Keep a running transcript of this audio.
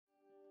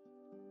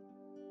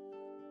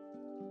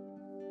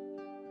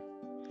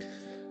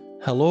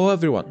Hello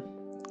everyone,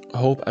 I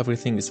hope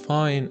everything is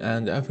fine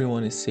and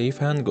everyone is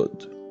safe and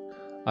good.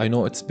 I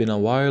know it's been a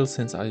while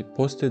since I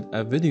posted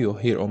a video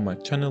here on my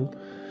channel,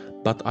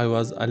 but I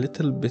was a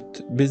little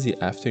bit busy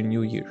after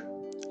New Year,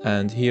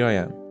 and here I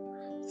am.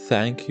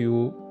 Thank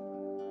you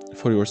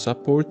for your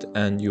support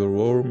and your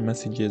warm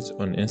messages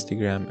on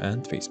Instagram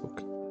and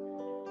Facebook.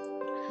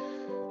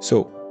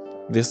 So,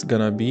 this is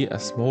gonna be a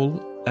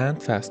small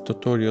and fast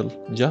tutorial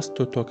just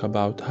to talk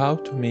about how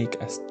to make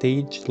a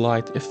stage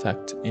light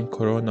effect in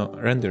Corona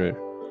renderer.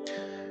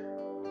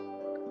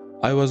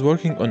 I was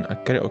working on a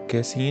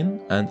karaoke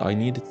scene and I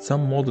needed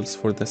some models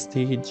for the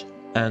stage,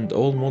 and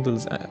all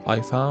models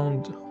I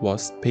found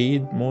was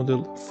paid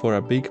model for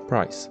a big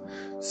price.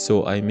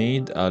 So I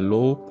made a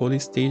low poly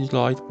stage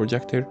light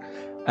projector,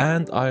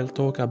 and I'll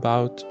talk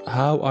about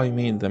how I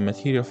made the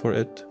material for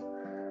it.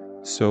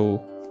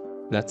 So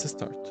let's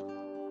start.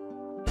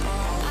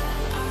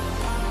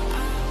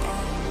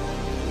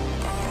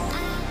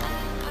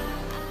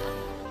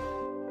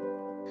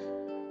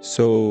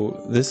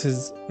 So this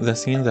is the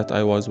scene that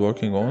I was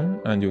working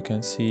on, and you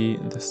can see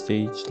the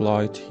stage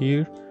light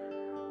here,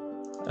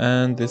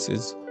 and this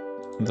is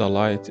the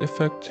light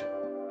effect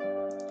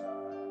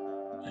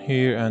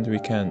here, and we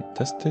can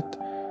test it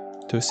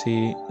to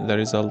see the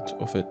result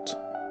of it.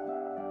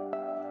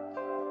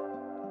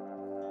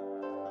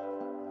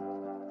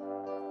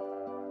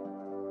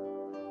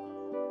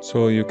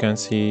 So you can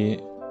see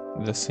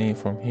the scene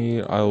from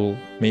here. I will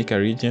make a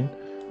region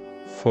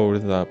for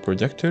the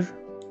projector,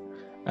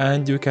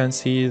 and you can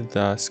see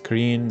the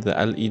screen, the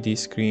LED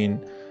screen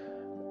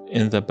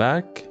in the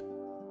back.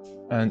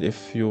 And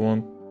if you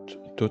want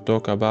to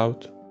talk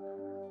about,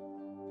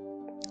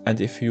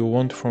 and if you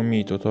want from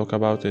me to talk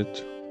about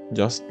it,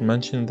 just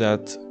mention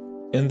that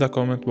in the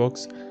comment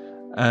box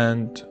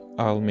and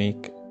I'll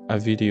make a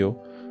video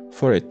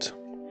for it.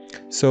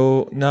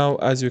 So now,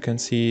 as you can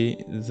see,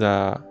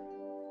 the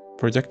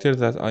projector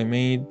that I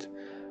made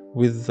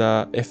with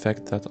the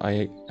effect that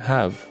I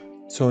have.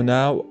 So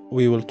now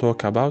we will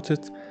talk about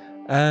it,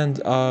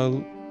 and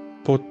I'll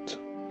put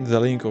the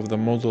link of the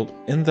model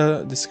in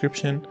the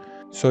description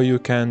so you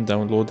can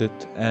download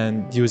it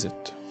and use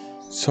it.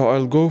 So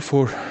I'll go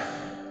for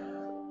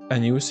a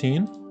new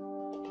scene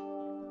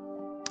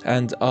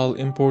and I'll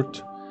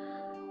import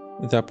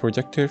the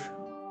projector.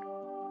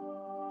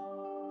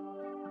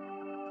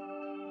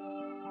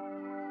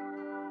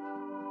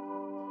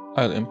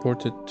 I'll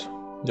import it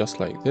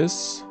just like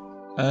this,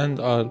 and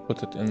I'll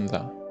put it in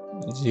the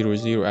 0,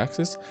 0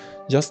 axis.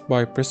 Just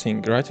by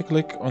pressing right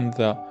click on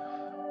the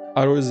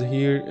arrows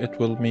here, it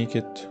will make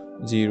it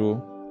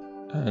 0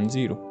 and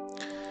 0.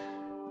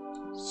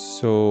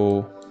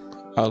 So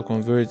I'll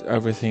convert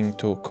everything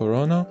to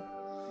Corona,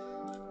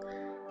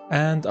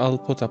 and I'll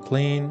put a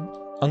plane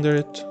under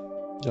it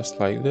just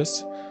like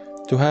this.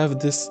 To have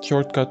this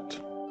shortcut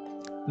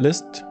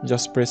list,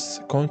 just press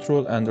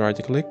Ctrl and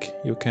right click.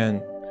 You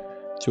can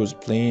choose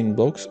plane,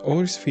 box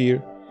or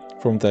sphere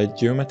from the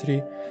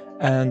geometry,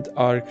 and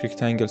arc,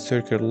 rectangle,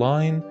 circle,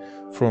 line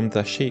from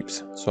the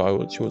shapes. So I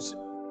will choose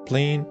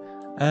plane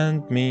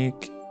and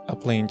make a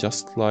plane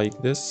just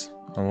like this.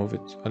 I'll move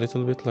it a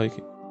little bit like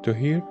to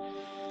here,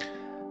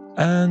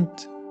 and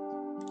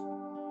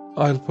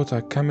I'll put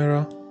a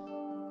camera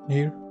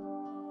here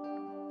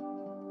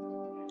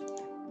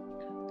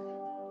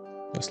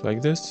just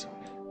like this.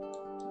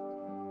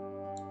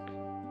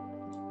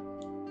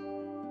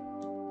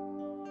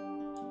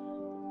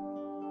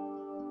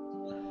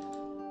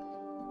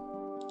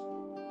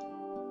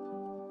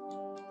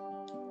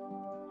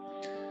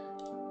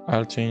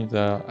 I'll change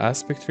the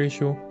aspect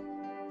ratio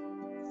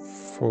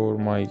for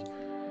my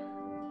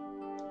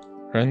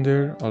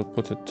render. I'll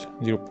put it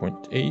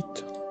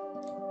 0.8,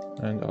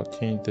 and I'll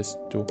change this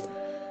to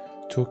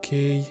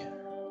 2K.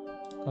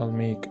 I'll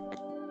make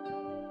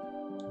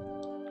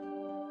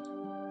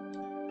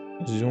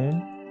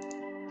zoom.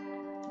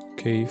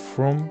 Okay,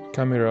 from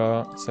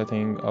camera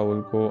setting I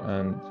will go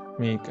and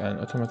make an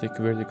automatic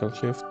vertical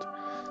shift.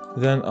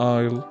 Then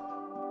I'll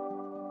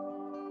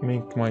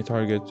make my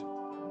target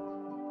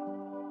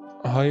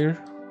higher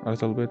a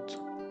little bit,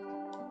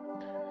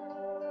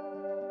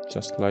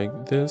 just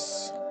like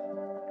this,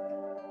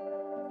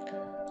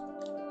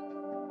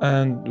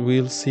 and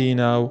we'll see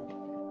now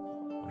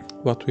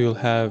what we'll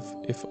have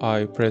if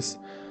I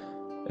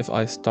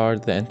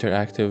start the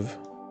interactive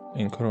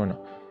in Corona.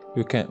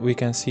 We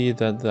can see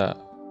that the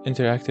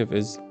interactive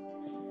is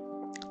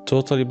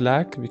totally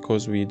black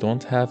because we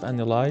don't have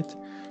any light.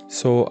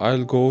 So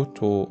I'll go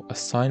to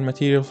assign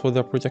material for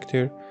the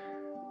projector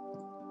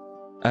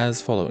as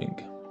following.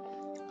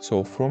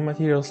 So from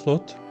material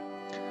slot,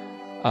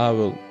 I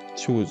will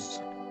choose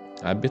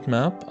a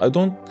bitmap. I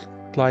don't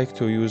like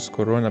to use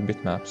Corona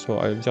bitmap, so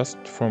I'll just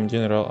from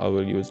general I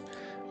will use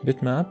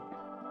bitmap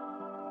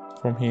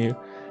from here,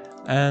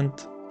 and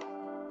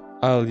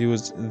I'll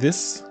use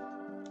this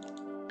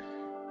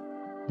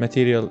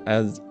material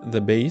as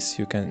the base.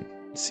 You can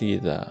see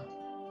the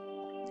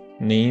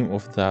name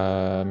of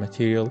the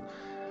material,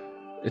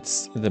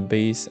 it's the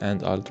base,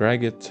 and I'll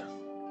drag it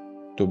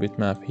to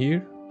bitmap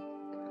here,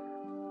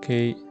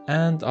 Okay,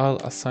 and I'll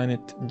assign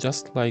it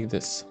just like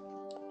this.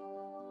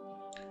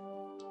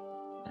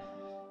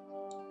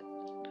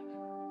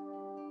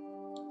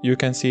 You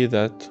can see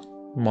that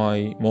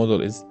my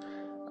model is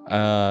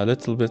a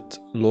little bit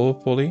low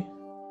poly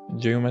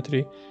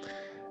geometry,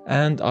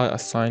 and I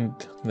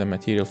assigned the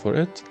material for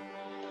it.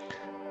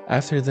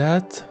 After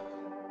that,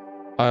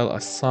 I'll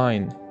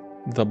assign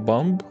the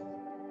bump.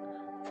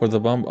 For the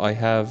bump, I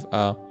have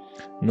a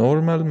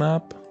normal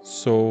map,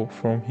 so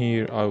from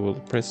here I will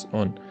press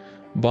on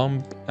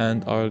bump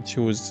and I'll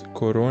choose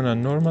Corona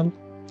normal,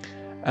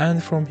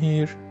 and from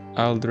here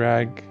I'll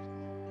drag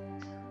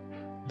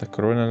the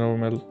Corona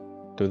normal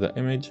to the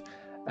image,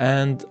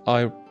 and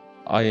I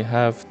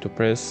have to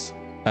press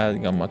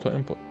add gamma to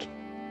input,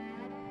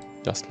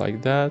 just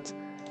like that,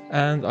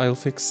 and I'll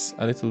fix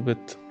a little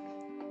bit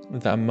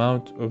the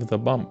amount of the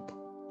bump.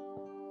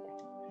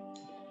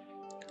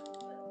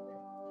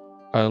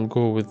 I'll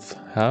go with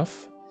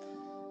half.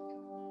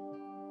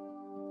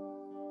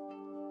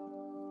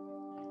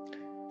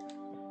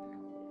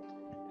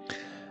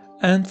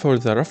 And for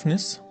the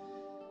roughness,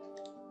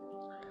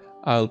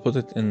 I'll put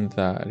it in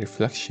the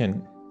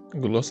reflection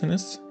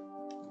glossiness,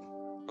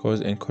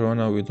 because in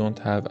Corona we don't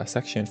have a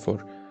section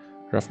for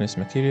roughness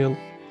material,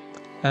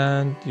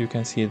 and you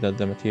can see that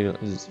the material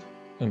is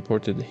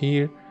imported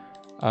here.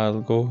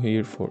 I'll go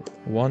here for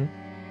 1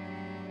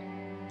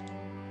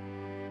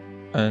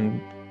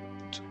 and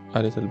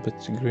a little bit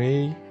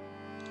gray,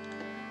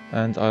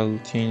 and I'll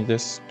change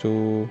this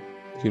to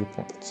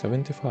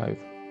 0.75,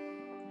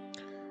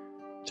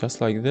 just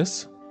like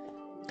this.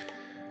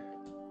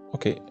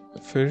 Okay,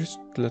 first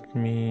let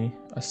me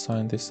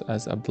assign this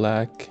as a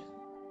black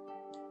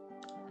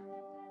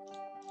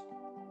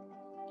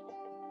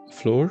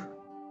floor,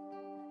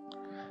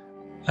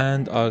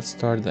 and I'll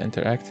start the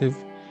interactive,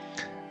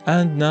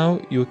 and now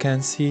you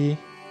can see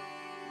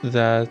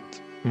that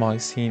my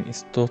scene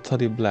is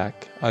totally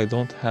black. I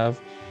don't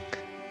have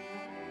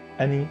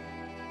any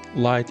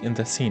light in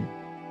the scene.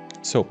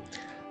 So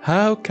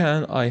how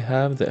can I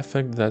have the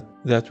effect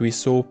that we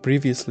saw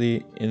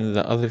previously in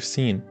the other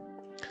scene?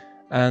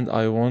 And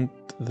I want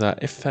the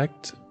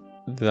effect,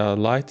 the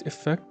light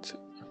effect,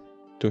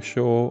 to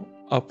show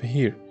up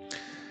here.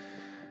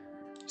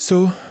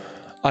 So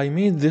I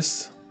made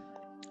this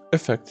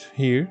effect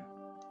here.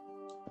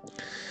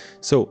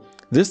 So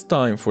this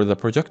time for the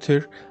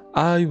projector,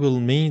 I will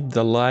make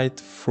the light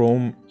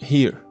from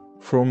here,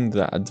 from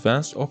the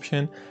advanced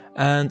option,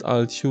 and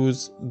I'll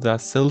choose the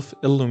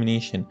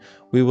self-illumination.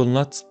 We will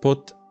not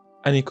put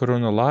any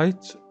corona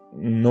light,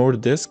 nor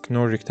disk,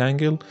 nor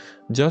rectangle,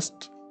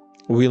 just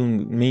we'll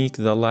make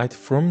the light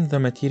from the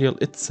material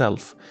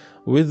itself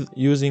with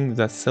using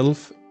the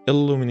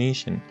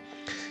self-illumination.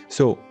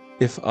 So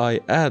if I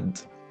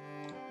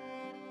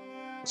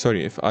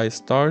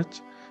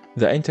start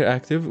the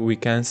interactive, we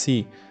can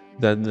see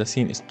that the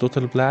scene is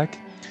total black,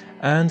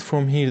 and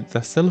from here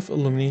the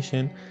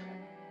self-illumination,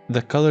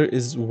 the color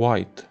is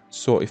white.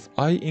 So if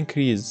I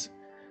increase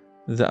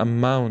the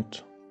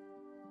amount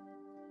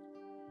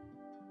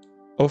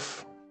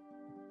of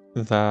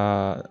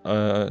the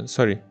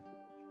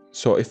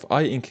so if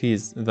I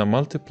increase the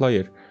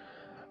multiplier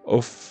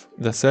of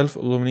the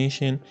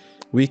self-illumination,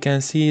 we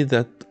can see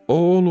that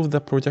all of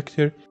the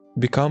projector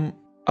become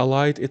a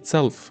light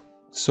itself.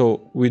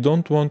 So we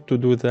don't want to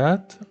do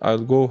that.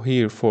 I'll go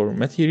here for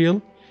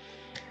material,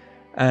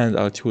 and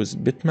I'll choose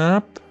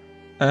bitmap,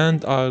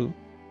 and I'll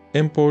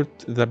import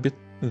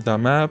the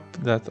map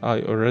that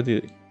I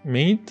already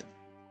made,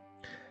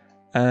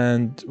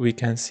 and we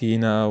can see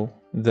now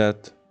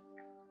that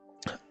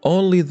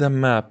only the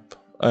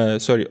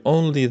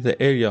only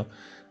the area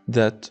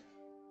that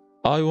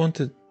I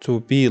wanted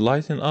to be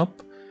lightened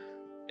up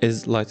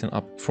is lightened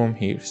up from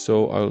here.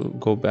 So I'll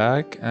go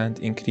back and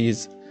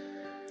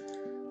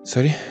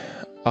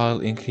I'll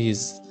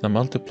increase the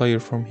multiplier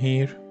from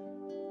here,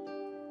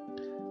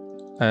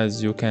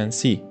 as you can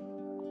see,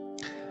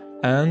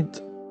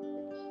 and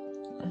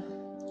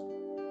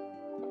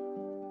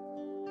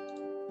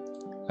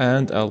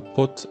I'll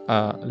put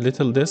a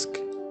little disk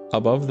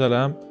above the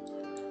lamp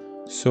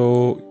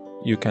so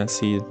you can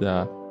see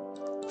the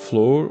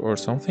floor or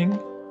something.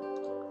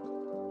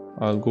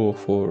 I'll go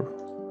for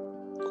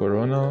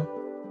Corona,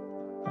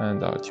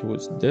 and I'll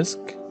choose disk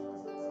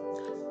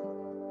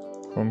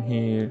from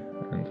here,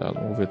 and I'll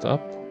move it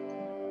up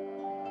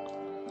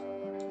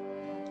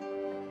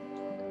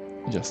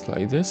just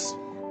like this.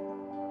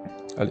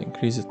 I'll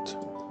increase it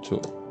to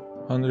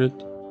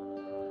 100.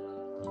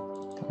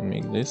 I'll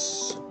make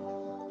this.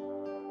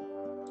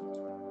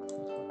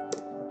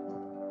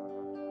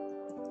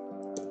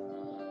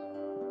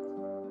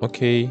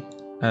 Okay,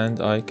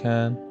 and I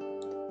can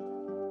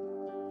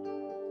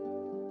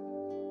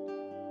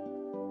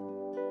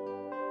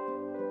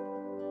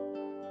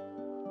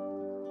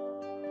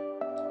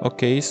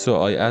okay,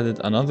 so I added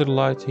another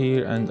light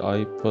here, and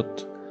I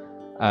put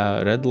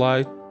a red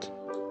light,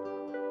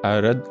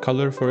 a red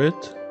color for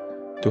it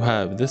to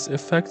have this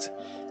effect.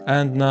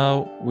 And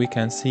now we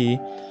can see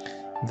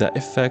the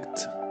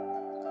effect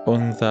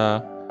on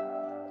the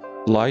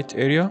light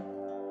area.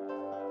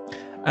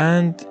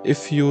 And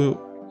if you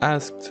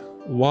asked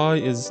why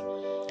is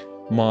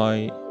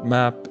my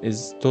map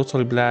is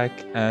totally black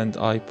and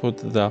I put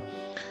the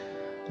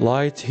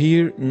light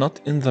here, not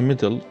in the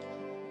middle,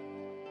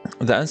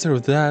 the answer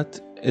of that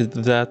is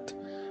that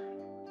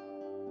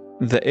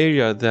the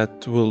area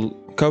that will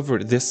cover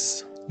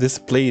this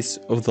place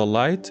of the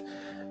light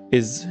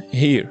is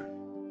here.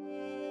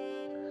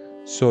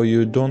 So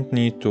you don't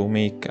need to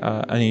make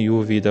any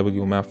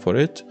UVW map for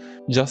it.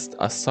 Just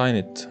assign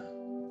it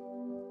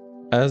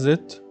as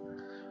it,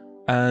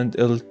 and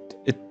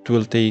it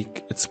will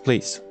take its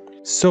place.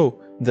 So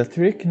the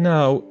trick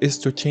now is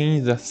to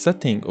change the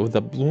setting of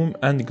the bloom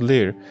and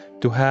glare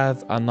to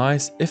have a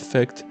nice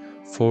effect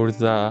for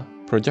the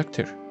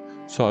projector.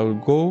 So I will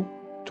go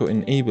to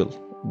enable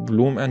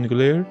bloom and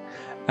glare,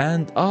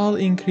 and I'll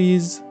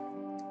increase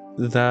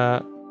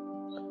the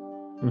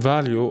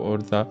value or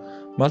the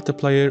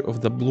multiplier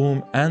of the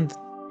bloom and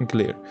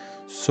glare.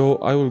 So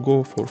I will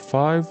go for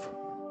 5.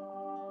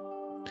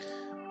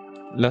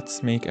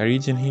 Let's make a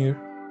region here.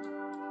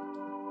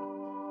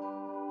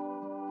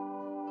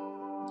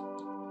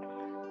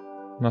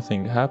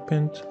 Nothing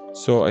happened.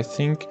 So I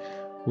think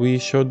we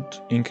should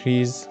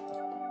increase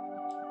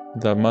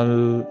the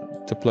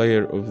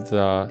multiplier of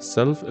the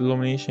self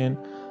illumination.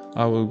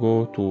 I will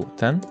go to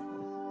 10,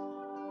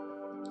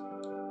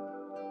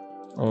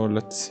 or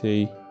let's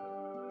say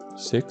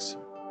 6.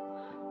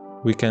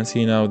 We can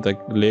see now the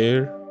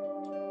glare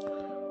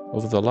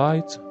of the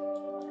light.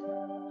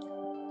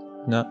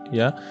 No,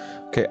 yeah.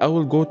 Okay, I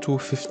will go to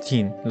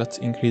 15. Let's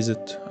increase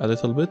it a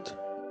little bit,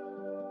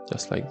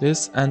 just like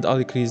this, and I'll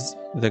increase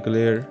the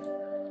glare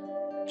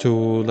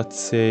to, let's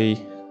say,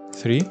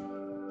 3.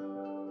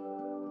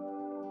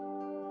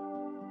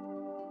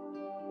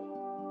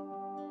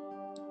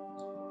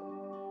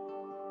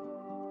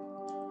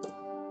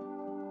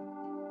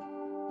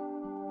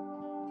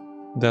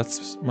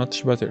 That's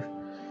much better.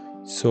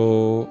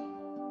 So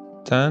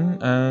 10,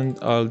 and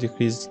I'll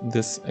decrease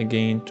this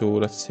again to,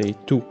 let's say,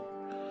 2.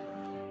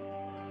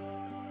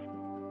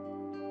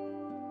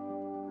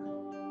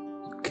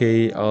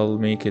 Okay, I'll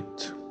make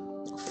it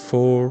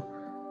 4,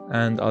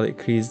 and I'll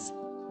increase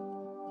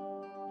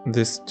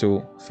this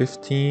to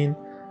 15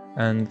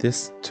 and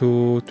this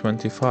to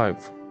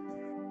 25.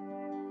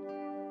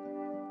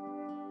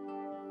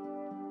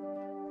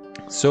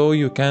 So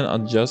you can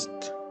adjust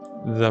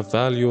the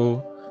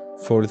value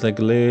for the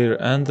glare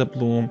and the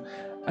bloom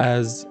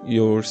as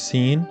your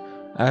scene,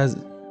 as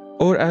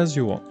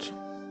you want.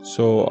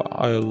 So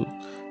I'll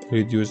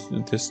reduce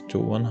this to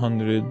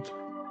 100.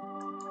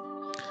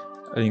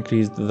 I'll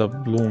increase the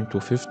bloom to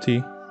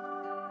 50,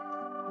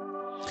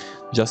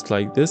 just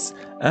like this.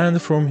 And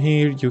from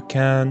here you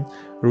can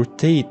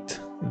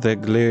rotate the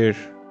glare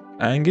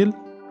angle.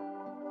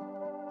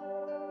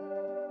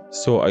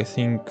 So I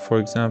think, for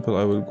example,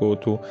 I will go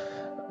to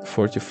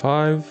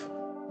 45,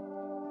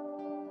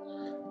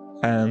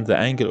 and the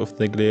angle of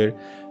the glare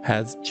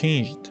has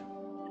changed.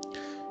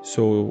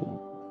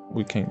 So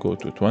we can go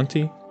to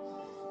 20.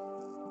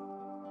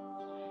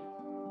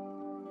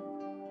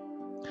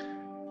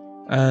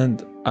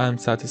 And I'm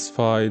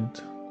satisfied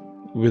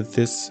with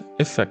this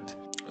effect.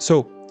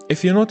 So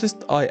if you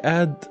noticed, I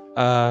add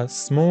a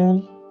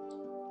small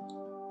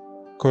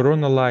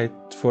corona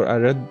light for a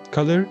red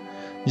color,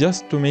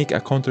 just to make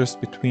a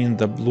contrast between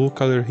the blue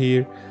color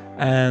here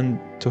and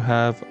to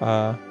have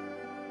a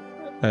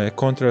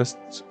contrast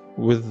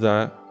with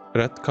the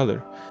red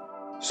color.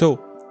 So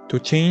to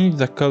change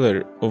the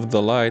color of the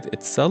light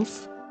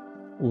itself,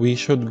 we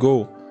should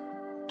go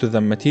to the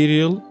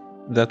material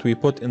that we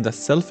put in the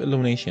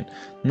self-illumination,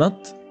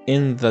 not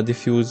in the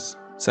diffuse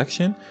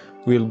section.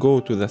 We'll go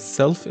to the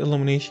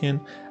self-illumination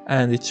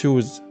and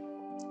choose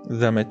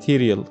the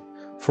material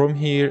from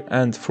here,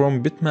 and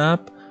from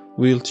bitmap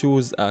we'll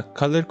choose a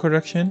color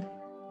correction,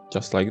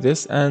 just like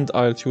this, and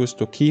I'll choose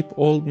to keep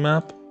old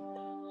map,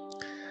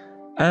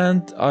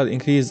 and I'll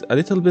increase a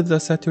little bit the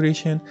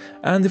saturation.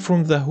 And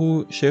from the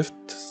hue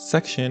shift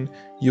section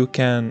you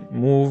can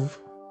move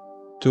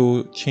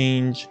to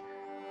change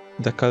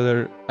the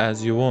color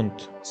as you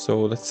want.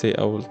 So let's say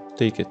I will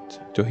take it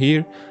to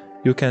here.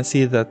 You can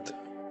see that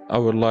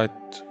our light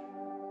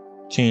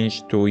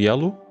changed to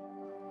yellow,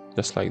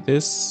 just like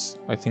this.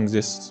 I think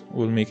this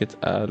will make it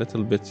a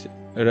little bit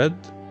red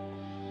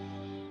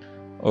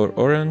or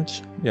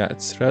orange. Yeah,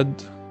 it's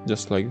red,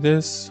 just like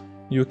this.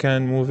 You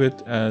can move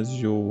it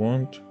as you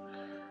want.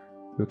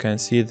 You can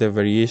see the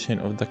variation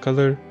of the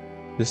color.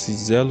 This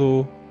is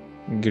yellow,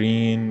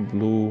 green,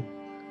 blue,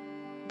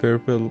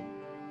 purple,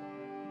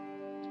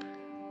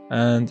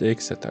 and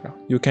etc.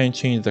 You can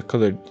change the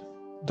color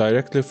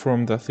directly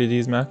from the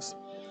 3ds Max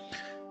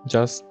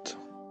just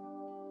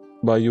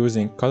by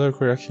using color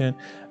correction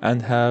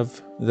and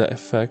have the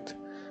effect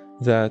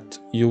that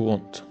you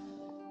want.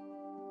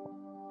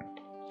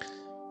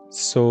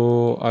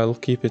 So I'll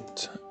keep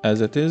it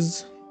as it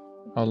is,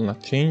 I'll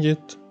not change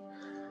it,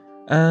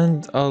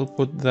 and I'll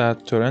put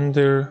that to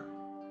render.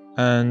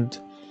 And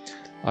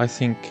I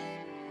think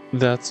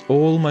that's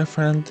all, my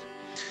friend.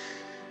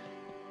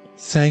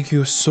 Thank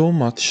you so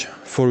much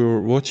for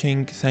your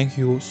watching. Thank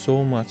you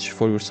so much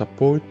for your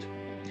support.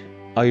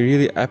 I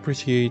really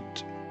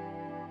appreciate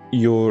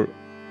your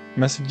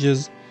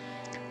messages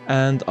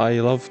and I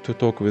love to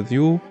talk with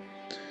you.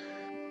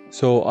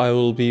 So I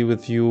will be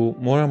with you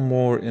more and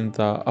more in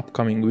the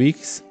upcoming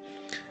weeks.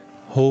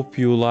 Hope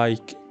you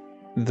like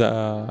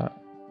the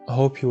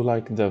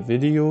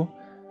video.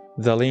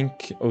 The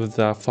link of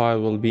the file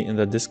will be in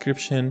the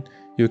description.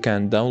 You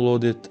can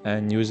download it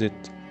and use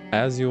it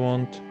as you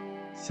want.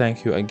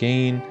 Thank you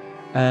again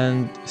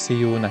and see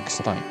you next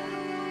time.